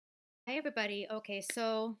Hi, everybody. Okay,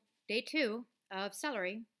 so day two of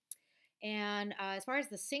celery. And as far as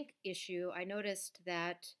the sync issue, I noticed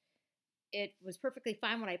that it was perfectly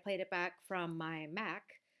fine when I played it back from my Mac.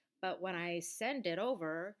 But when I send it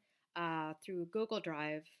over through Google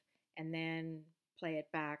Drive and then play it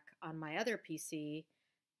back on my other PC,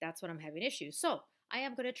 that's when I'm having issues. So I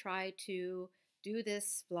am going to try to do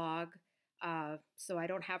this vlog so I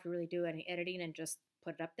don't have to really do any editing and just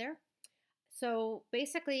put it up there. So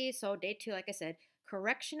basically, so day two, like I said,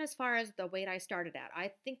 correction as far as the weight I started at.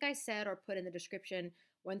 I think I said or put in the description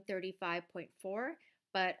 135.4,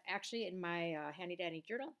 but actually in my handy dandy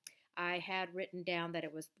journal, I had written down that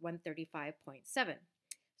it was 135.7. So I was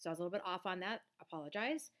a little bit off on that.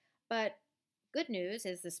 Apologize. But good news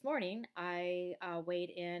is this morning I weighed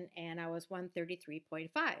in and I was 133.5.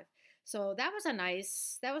 So that was a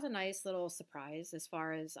nice little surprise as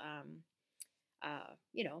far as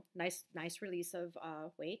nice release of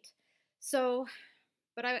weight. So,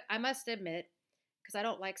 but I must admit, because I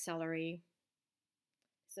don't like celery,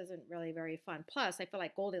 this isn't really very fun. Plus, I feel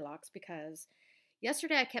like Goldilocks because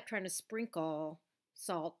yesterday I kept trying to sprinkle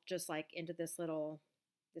salt just like into this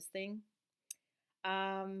thing.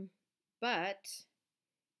 But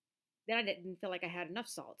then I didn't feel like I had enough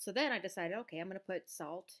salt. So then I decided, okay, I'm going to put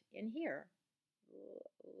salt in here.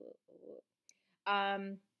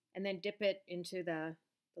 Um, and then dip it into the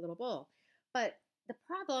little bowl. But the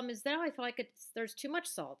problem is now I feel like there's too much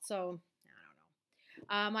salt. So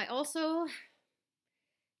I don't know. I also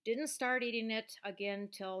didn't start eating it again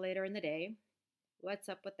till later in the day. What's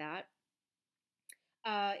up with that?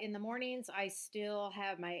 In the mornings, I still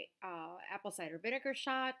have my apple cider vinegar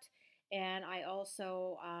shot, and I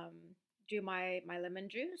also do my lemon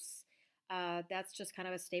juice. That's just kind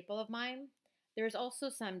of a staple of mine. There's also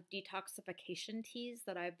some detoxification teas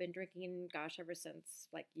that I've been drinking, gosh, ever since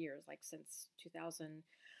like years, like since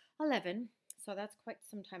 2011. So that's quite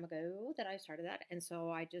some time ago that I started that. And so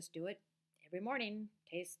I just do it every morning.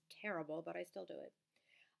 Tastes terrible, but I still do it.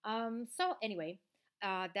 So anyway,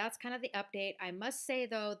 that's kind of the update. I must say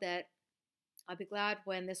though that I'll be glad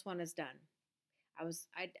when this one is done.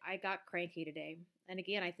 I got cranky today, and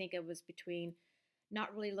again I think it was between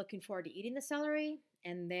not really looking forward to eating the celery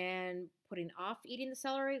and then putting off eating the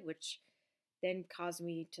celery, which then caused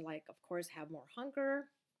me to like, of course, have more hunger.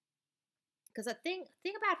 Because the thing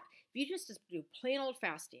about if you just do plain old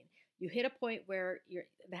fasting, you hit a point where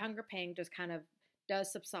the hunger pang just kind of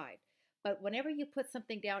does subside. But whenever you put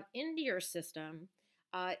something down into your system,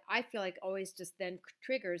 I feel like always just then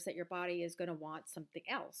triggers that your body is going to want something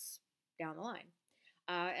else down the line.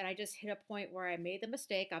 And I just hit a point where I made the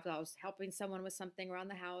mistake. I was helping someone with something around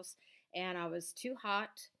the house, and I was too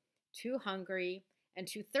hot, too hungry, and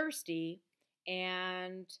too thirsty.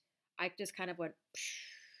 And I just kind of went,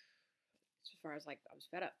 as far as like I was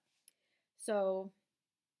fed up. So,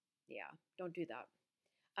 yeah, don't do that.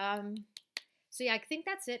 So yeah, I think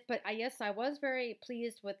that's it. But yes, I was very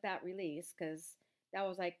pleased with that release because that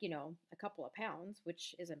was like, a couple of pounds,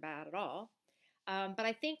 which isn't bad at all. But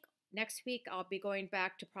I think next week I'll be going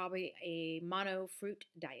back to probably a mono fruit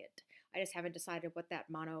diet. I just haven't decided what that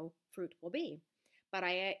mono fruit will be. But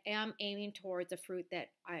I am aiming towards a fruit that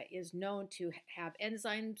is known to have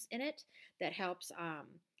enzymes in it that helps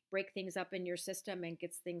break things up in your system and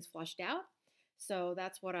gets things flushed out. So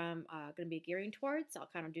that's what I'm going to be gearing towards. I'll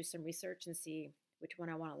kind of do some research and see which one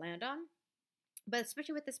I want to land on. But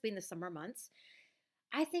especially with this being the summer months,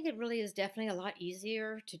 I think it really is definitely a lot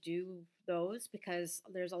easier to do those because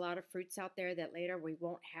there's a lot of fruits out there that later we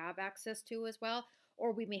won't have access to as well,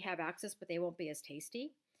 or we may have access, but they won't be as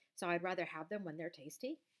tasty. So I'd rather have them when they're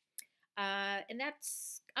tasty. And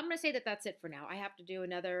I'm going to say that that's it for now. I have to do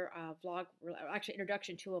another vlog, actually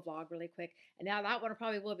introduction to a vlog really quick. And now that one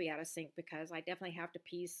probably will be out of sync because I definitely have to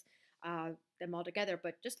piece them all together.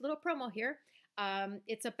 But just a little promo here.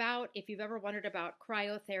 It's about, if you've ever wondered about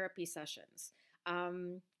cryotherapy sessions.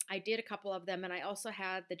 I did a couple of them, and I also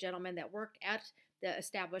had the gentleman that worked at the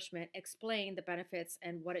establishment explain the benefits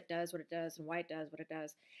and what it does, and why it does what it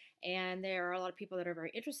does. And there are a lot of people that are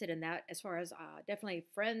very interested in that, as far as definitely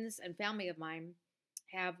friends and family of mine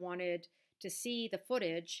have wanted to see the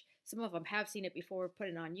footage. Some of them have seen it before, put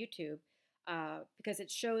it on YouTube, because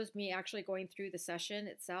it shows me actually going through the session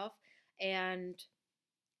itself. And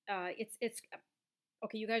it's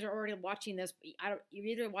okay, you guys are already watching this. You're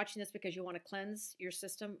either watching this because you want to cleanse your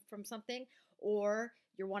system from something or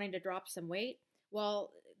you're wanting to drop some weight.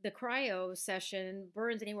 Well, the cryo session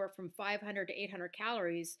burns anywhere from 500 to 800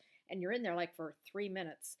 calories, and you're in there like for 3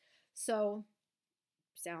 minutes. So,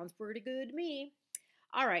 sounds pretty good to me.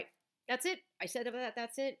 All right, that's it. I said that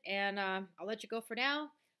that's it, and I'll let you go for now.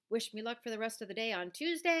 Wish me luck for the rest of the day on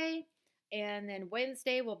Tuesday. And then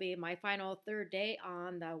Wednesday will be my final third day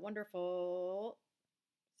on the wonderful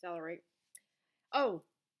celery. Oh,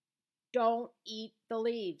 don't eat the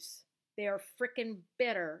leaves. They are freaking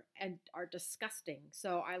bitter and are disgusting.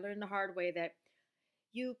 So I learned the hard way that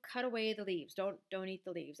you cut away the leaves. Don't eat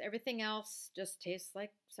the leaves. Everything else just tastes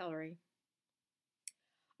like celery.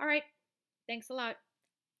 All right. Thanks a lot.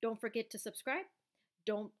 Don't forget to subscribe.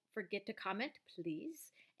 Don't forget to comment,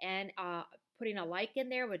 please. And putting a like in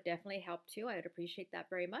there would definitely help too. I would appreciate that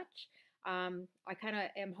very much. I kind of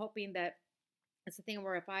am hoping that it's a thing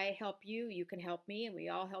where if I help you, you can help me, and we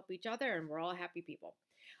all help each other, and we're all happy people.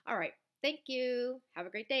 All right. Thank you. Have a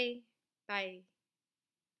great day. Bye.